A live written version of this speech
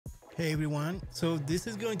Hey everyone, so this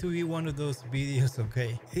is going to be one of those videos,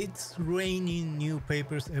 okay? It's raining new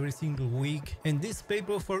papers every single week, and this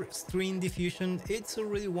paper for StreamDiffusion, it's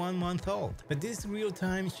already 1 month old. But this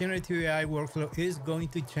real-time generative AI workflow is going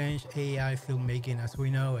to change AI filmmaking as we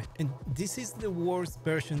know it. And this is the worst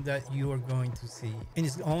version that you are going to see, and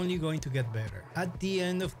it's only going to get better. At the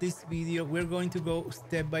end of this video, we're going to go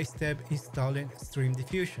step by step installing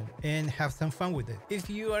StreamDiffusion and have some fun with it. If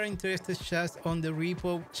you are interested just on the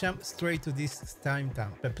repo, jump straight to this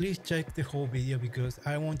timestamp, but please check the whole video because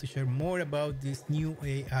I want to share more about these new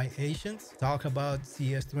AI agents, talk about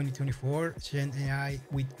CES 2024, genai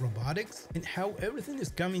with robotics, and how everything is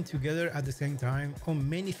coming together at the same time on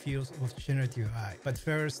many fields of generative AI. But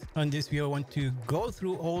first, on this video, I want to go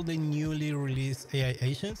through all the newly released AI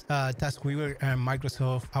agents, taskweaver and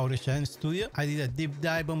Microsoft autogenstudio. I did a deep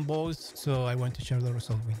dive on both, so I want to share the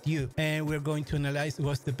result with you. And we're going to analyze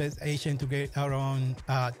what's the best agent to get our own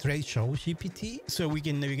trade show GPT, so we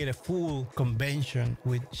can navigate a full convention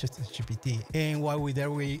with just a GPT. And while we're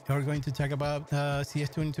there, we are going to talk about CES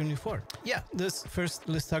 2024. Yeah, let's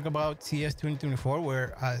talk about CES 2024,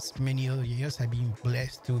 where as many other years I've been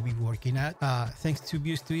blessed to be working at. Thanks to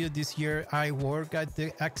View Studio, this year I work at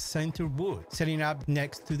the Accenture booth, setting up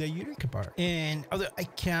next to the Eureka part. And although I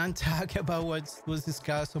can't talk about what was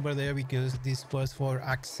discussed over there because this was for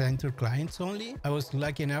Accenture clients only, I was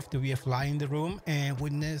lucky enough to be a fly in the room and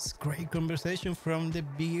witness great conversation from the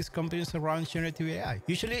biggest companies around generative AI.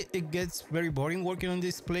 Usually it gets very boring working on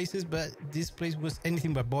these places, but this place was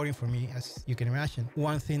anything but boring for me, as you can imagine.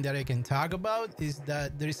 One thing that I can talk about is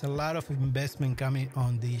that there is a lot of investment coming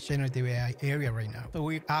on the generative AI area right now. A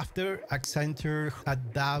week after Accenture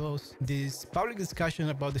at Davos, this public discussion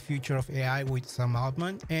about the future of AI with Sam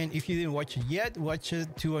Altman. And if you didn't watch it yet, watch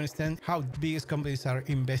it to understand how the biggest companies are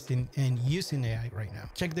investing and using AI right now.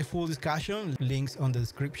 Check the full discussion, links on the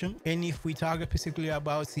description. And if we talk specifically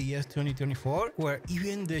about CES 2024, where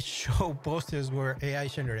even the show posters were AI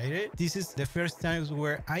generated, this is the first times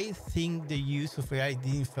where I think the use of AI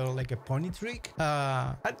didn't feel like a pony trick,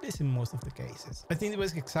 at least in most of the cases. I think the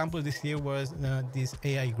best example this year was this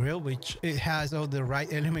AI grill, which it has all the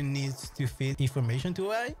right element needs to feed information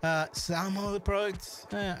to AI. Some of the products,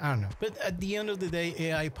 I don't know. But at the end of the day,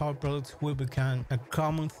 AI powered products will become a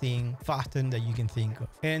common thing faster than you can think of.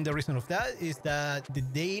 And the reason of that is that the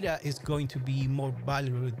data is going to be more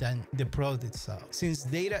valuable than the product itself, since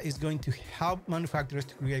data is going to help manufacturers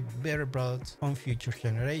to create better products on future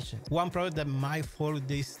generations. One product that might follow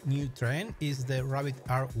this new trend is the Rabbit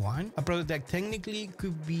R1, a product that technically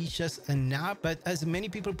could be just an app, but as many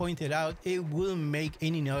people pointed out, it wouldn't make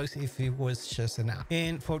any noise if it was just an app.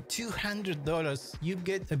 And for $200, you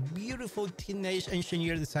get a beautiful teenage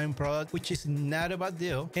engineer design product, which is not a bad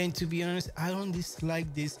deal. And to be honest, I don't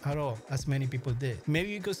dislike this at all, as many people did.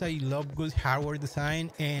 Maybe because I love good hardware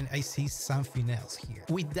design and I see something else here.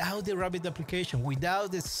 Without the Rabbit application,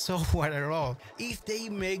 without the software at all, if they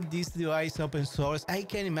make this device open source, I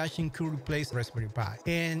can imagine could replace Raspberry Pi.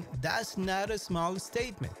 And that's not a small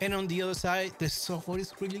statement. And on the other side, the software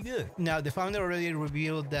is really good. Now, the founder already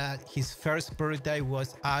revealed that his first prototype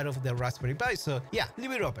was out of the Raspberry Pi. So yeah,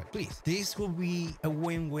 leave it open, please. This will be a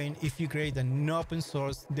win-win if you create an open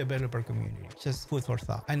source developer community. Just food for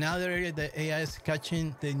thought. Another area that AI is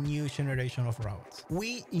catching the new generation of robots.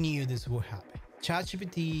 We knew this would happen.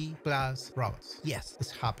 ChatGPT plus robots. Yes, it's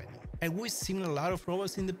happening. And we've seen a lot of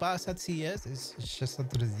robots in the past at CES. It's just a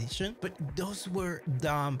tradition. But those were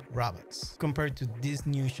dumb robots compared to this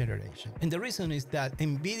new generation. And the reason is that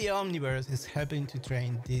nvidia omniverse is helping to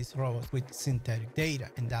train these robots with synthetic data.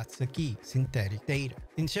 And that's the key, synthetic data.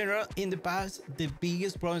 In general, in the past, the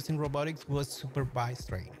biggest problems in robotics was supervised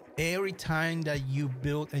training. Every time that you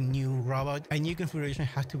build a new robot, a new configuration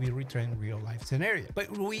has to be retrained in real-life scenario.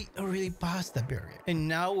 But we already passed that barrier. And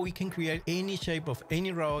now we can create any shape of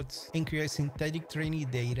any robots and create synthetic training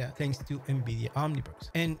data thanks to nvidia omniverse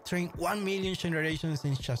and train 1 million generations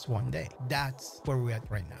in just one day. That's where we're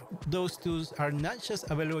at right now. Those tools are not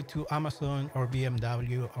just available to Amazon or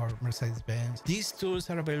BMW or Mercedes-Benz. These tools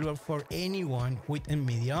are available for anyone with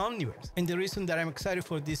nvidia omniverse. And the reason that I'm excited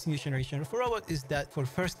for this new generation of robot is that for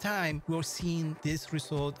first time, we're seeing this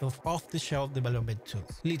result of off-the-shelf development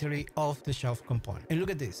tools, literally off-the-shelf component. And look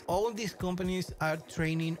at this. All these companies are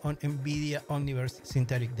training on nvidia omniverse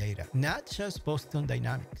synthetic data, not just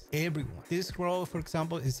bostondynamics. Everyone. This robot, for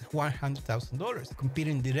example, is $100,000,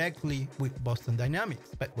 competing directly with bostondynamics.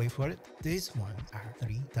 But wait for it, these ones are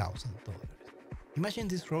 $3,000. Imagine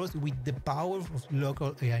these robots with the power of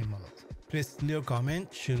local AI models. please leave a comment.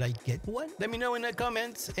 Should I get one? Let me know in the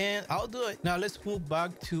comments and I'll do it. Now let's move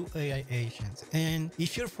back to AI agents. And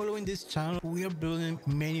if you're following this channel, we are building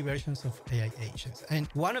many versions of AI agents. And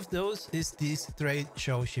one of those is this trade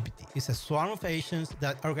show GPT. It's a swarm of agents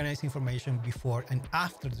that organize information before and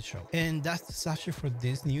after the show. And that's the subject for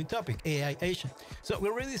this new topic, AI agent. So we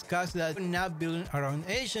already discussed that we're not building our own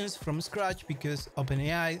agents from scratch because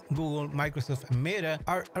OpenAI, Google, Microsoft, and Meta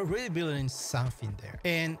are already building something there.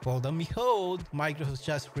 And well and behold, Microsoft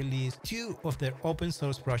just released two of their open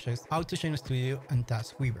source projects, autogenstudio and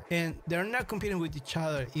taskweaver. And they're not competing with each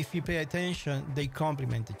other. If you pay attention, they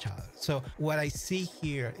complement each other. So what I see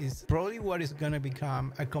here is probably what is going to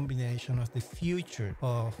become a combination of the future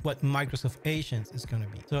of what Microsoft agents is going to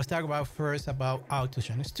be. So let's talk about first about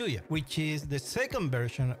autogenstudio, which is the second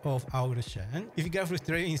version of autogen. If you get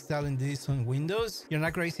frustrated installing this on Windows, you're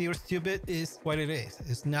not crazy or stupid, is what it is.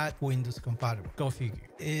 It's not Windows compatible. Go figure.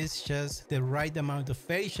 It's just the right amount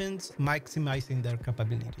of agents maximizing their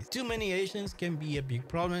capabilities. Too many agents can be a big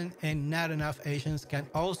problem, and not enough agents can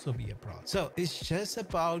also be a problem. So it's just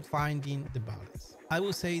about finding the balance. I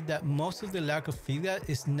would say that most of the lack of feedback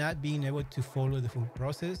is not being able to follow the full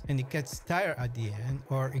process, and it gets tired at the end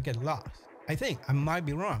or it gets lost. I think I might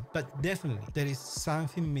be wrong, but definitely there is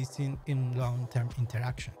something missing in long-term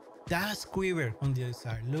interaction. Taskweaver on the other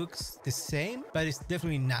side looks the same, but it's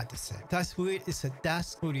definitely not the same. Taskweaver is a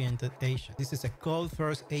task-oriented agent. This is a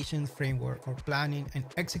code-first agent framework for planning and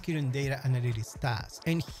executing data analytics tasks.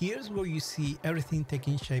 And here's where you see everything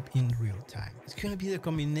taking shape in real time. It's going to be the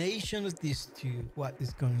combination of these two what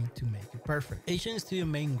is going to make it perfect. Agentstudio's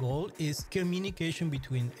main goal is communication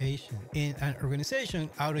between agents. In an organization,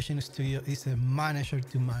 Autogenstudio is a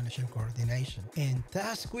manager-to-manager coordination. And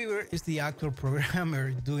Taskweaver is the actual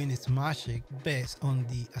programmer doing its magic based on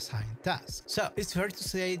the assigned task. So it's fair to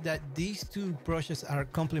say that these two projects are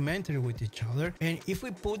complementary with each other, and if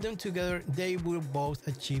we put them together, they will both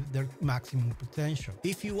achieve their maximum potential.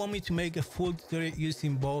 If you want me to make a full tutorial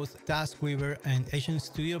using both Taskweaver and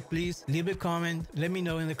Agentstudio, please leave a comment. Let me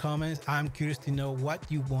know in the comments. I'm curious to know what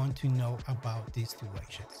you want to know about these two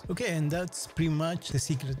agents. Okay, and that's pretty much the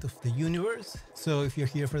secret of the universe. So if you're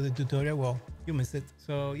here for the tutorial, well, you missed it.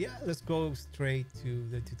 So yeah, let's go straight to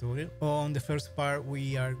the tutorial. On the first part,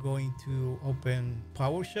 we are going to open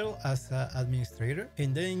PowerShell as an administrator,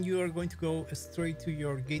 and then you are going to go straight to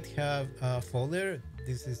your GitHub folder.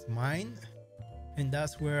 This is mine, and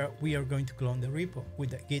that's where we are going to clone the repo with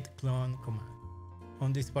the git clone command.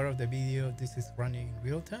 On this part of the video, this is running in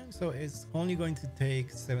real time, so it's only going to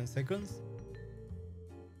take 7 seconds.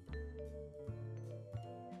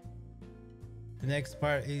 The next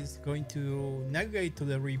part is going to navigate to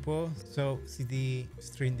the repo, so cd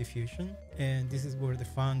StreamDiffusion, and this is where the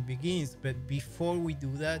fun begins. But before we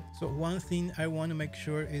do that, so one thing I want to make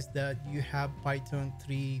sure is that you have Python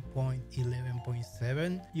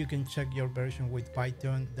 3.11.7. You can check your version with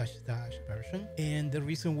Python -- version. And the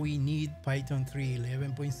reason we need Python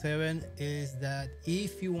 3.11.7 is that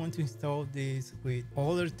if you want to install this with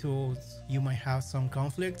other tools, you might have some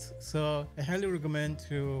conflicts. So I highly recommend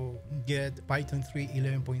to get Python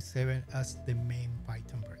 3.11.7 as the main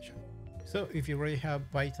Python version. So if you already have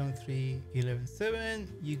Python 3.11.7,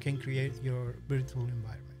 you can create your virtual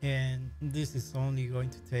environment. And this is only going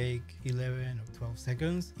to take 11 or 12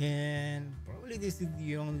 seconds. And probably this is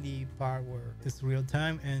the only part where it's real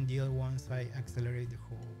time, and the other ones I accelerate the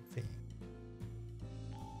whole thing.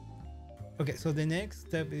 Okay, so the next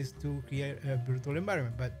step is to create a virtual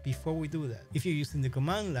environment. But before we do that, if you're using the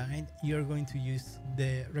command line, you're going to use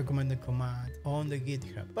the recommended command on the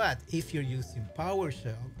GitHub. But if you're using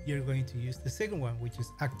PowerShell, you're going to use the second one, which is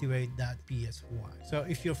activate.ps1. So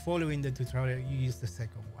if you're following the tutorial, you use the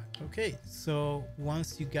second one. Okay, so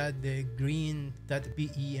once you got the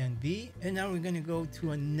green.benv, and now we're going to go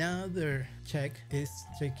to another check, is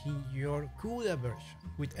checking your CUDA version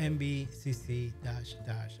with nvcc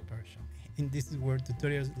 -- version. And this is where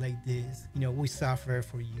tutorials like this, we suffer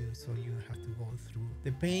for you, so you don't have to go through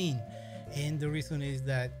the pain. And the reason is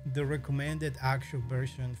that the recommended actual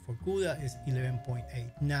version for CUDA is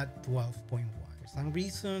 11.8, not 12.1. For some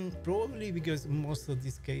reason, probably because most of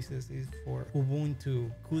these cases is for Ubuntu,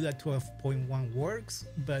 CUDA 12.1 works,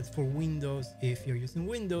 but for Windows, if you're using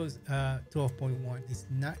Windows, 12.1 is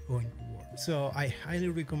not going to work. So I highly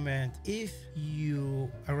recommend, if you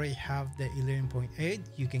already have the 11.8,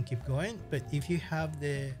 you can keep going. But if you have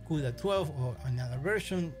the CUDA 12 or another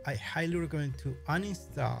version, I highly recommend to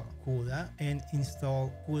uninstall CUDA and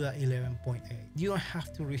install CUDA 11.8. You don't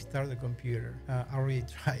have to restart the computer. I already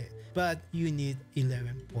tried it, but you need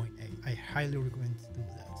 11.8. I highly recommend to do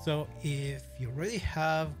that. So if you already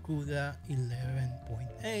have CUDA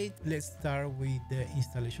 11.8, let's start with the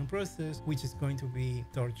installation process, which is going to be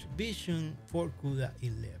Torch Vision for CUDA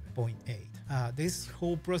 11.8. This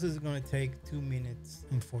whole process is going to take 2 minutes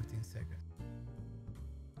and 14 seconds.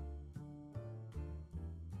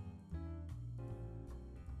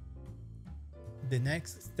 The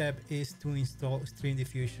next step is to install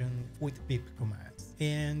StreamDiffusion with pip commands,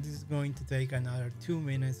 and this is going to take another 2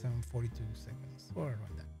 minutes and 42 seconds, or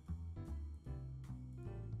around that.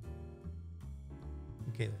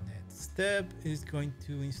 Okay, the next step is going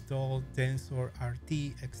to install Tensor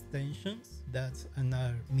RT extensions. That's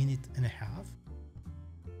another minute and a half.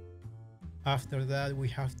 After that, we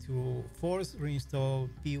have to force reinstall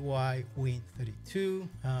PyWin32.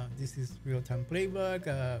 This is real-time playback,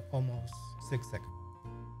 almost 6 seconds.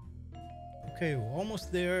 Okay, we're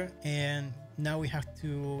almost there, and now we have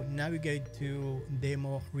to navigate to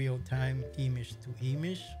demo real-time image to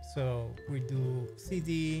image. So we do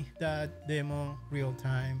cd.demo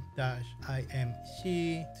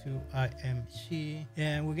real-time-img to img,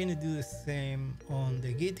 and we're gonna do the same on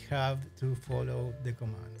the GitHub to follow the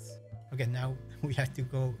commands. Okay, now we have to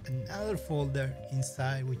go another folder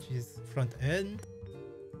inside, which is front end.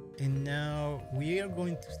 And now we are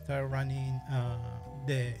going to start running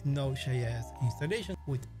the Node.js installation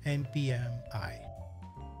with npm-i.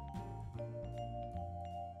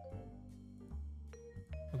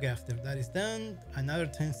 Okay, after that is done, another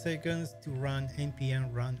 10 seconds to run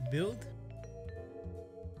npm run build.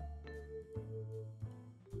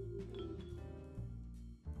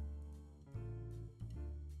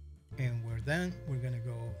 And we're done. We're gonna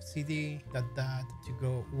go cd to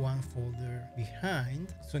go one folder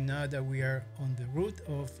behind. So now that we are on the root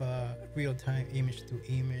of real-time image to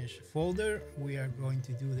image folder, we are going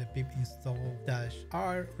to do the pip install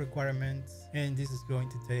 -r requirements, and this is going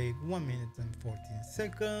to take 1 minute and 14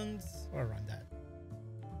 seconds, or around that.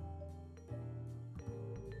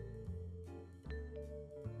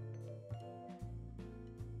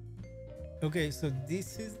 Okay, so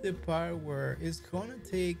this is the part where it's gonna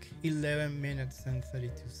take 11 minutes and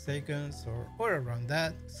 32 seconds, or around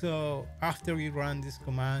that. So after you run this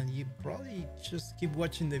command, you probably just keep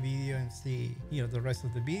watching the video and see, the rest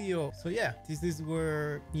of the video. So yeah, this is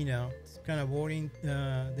where, it's kind of boring,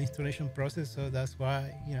 the installation process. So that's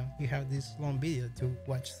why, you have this long video to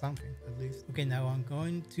watch something at least. Okay, now I'm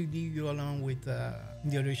going to leave you along with the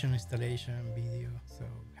original installation video. So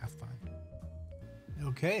have fun.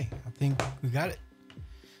 Okay, I think we got it.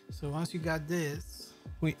 So once you got this,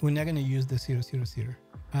 we're not going to use the 000.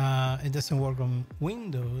 It doesn't work on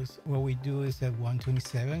Windows. What we do is at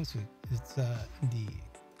 127, so it's the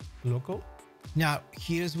local. Now,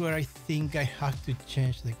 here's where I think I have to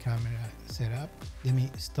change the camera setup. Let me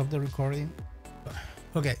stop the recording.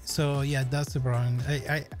 Okay, so yeah, that's the problem.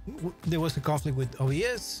 There was a conflict with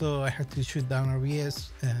OBS, so I had to shoot down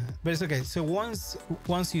OBS, but it's okay. So once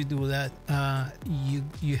you do that,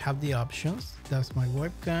 you have the options. That's my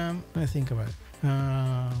webcam. Let me think about it.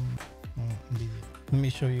 NVIDIA. Let me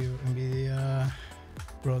show you NVIDIA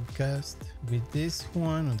broadcast with this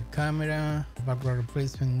one on the camera. Background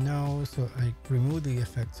replacement, no. So I remove the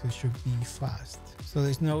effect, so it should be fast. So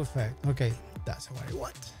there's no effect. Okay, that's what I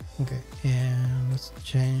want. Okay, and let's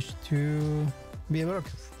change to be a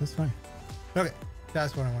broadcast. That's fine. Okay,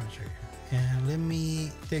 that's what I want to show you. And let me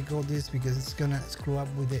take all this because it's gonna screw up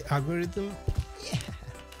with the algorithm.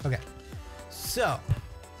 Yeah. Okay, so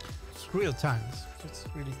it's real time. It's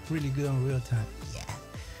really good on real time. Yeah.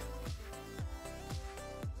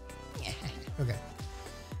 Okay,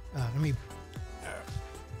 let me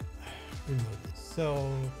remove this. So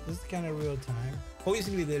this is kind of real time.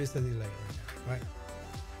 Obviously there is a delay right now, right?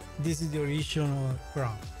 This is the original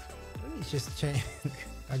prompt. Let me just change.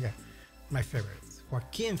 Okay, my favorites.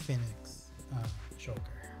 Joaquin Phoenix,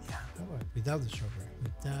 Joker. Yeah, without the Joker.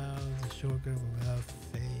 Without the Joker, without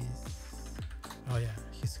face. Oh yeah,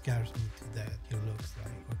 he scares me to death. He looks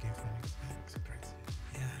like Joaquin Phoenix. It's crazy.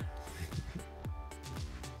 Yeah.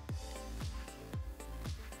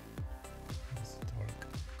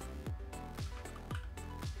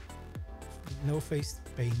 No face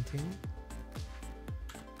painting.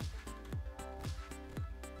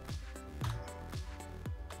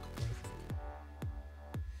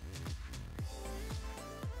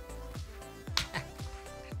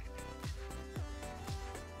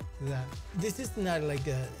 This is not like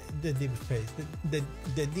the deep fake.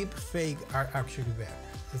 The deep fake are actually better.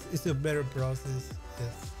 It's a better process.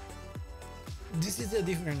 This is a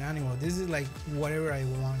different animal. This is like whatever I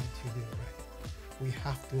wanted to do, right? We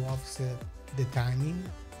have to offset the timing.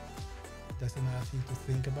 That's another thing to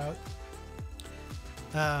think about.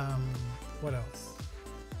 What else?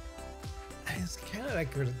 of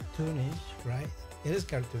like cartoonish, right? It is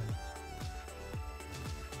cartoonish.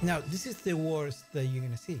 Now, this is the worst that you're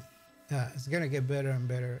gonna see. It's gonna get better and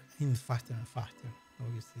better and faster,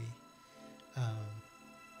 obviously.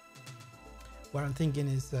 What I'm thinking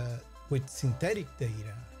is with synthetic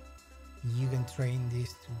data, you can train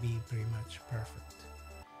this to be pretty much perfect.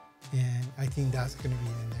 And I think that's gonna be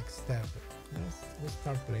the next step. Let's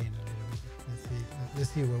start playing a little bit. Let's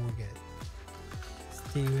see what we get.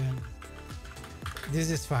 Steven, this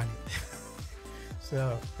is funny.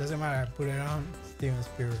 So doesn't matter, I put it on Steven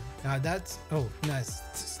Spielberg. Now that's, oh nice,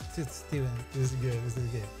 Steven, this is good.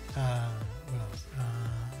 What else?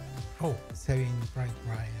 Oh, Saving Private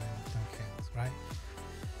Ryan, Tom Hanks, right?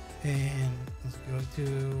 And let's go to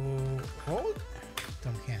old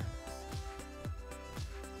Tom Hanks.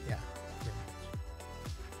 Yeah, pretty much.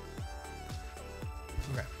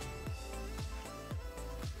 Okay.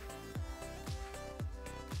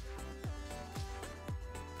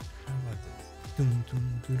 How about this?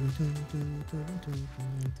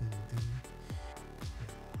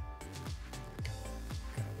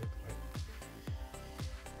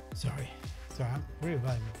 Sorry, I'm really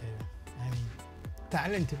bad imitator. I mean,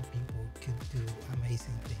 talented people could do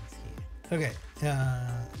amazing things here. Okay,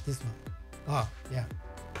 this one. Oh, yeah.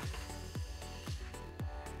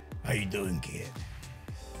 How you doing, kid?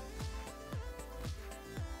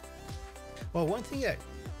 Well, one thing that's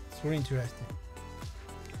really interesting,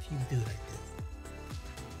 if you do like this,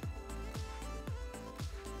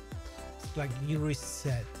 it's like you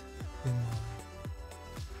reset the mind.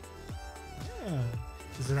 Yeah,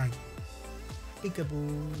 it's like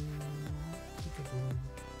peekaboo, peekaboo.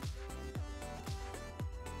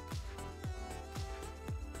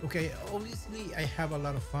 Okay, obviously I have a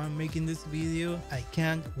lot of fun making this video. I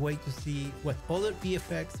can't wait to see what other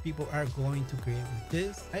VFX people are going to create with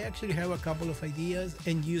this. I actually have a couple of ideas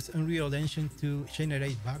and use Unreal Engine to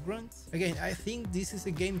generate backgrounds. Again, I think this is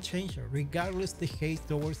a game changer, regardless the hate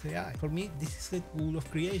towards AI. For me, this is the tool of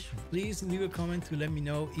creation. Please leave a comment to let me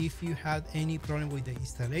know if you had any problem with the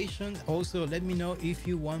installation. Also, let me know if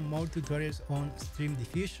you want more tutorials on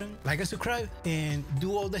StreamDiffusion. Like and subscribe and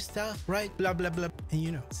do all the stuff, right? Blah, blah, blah. And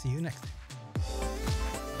you know, see you next time.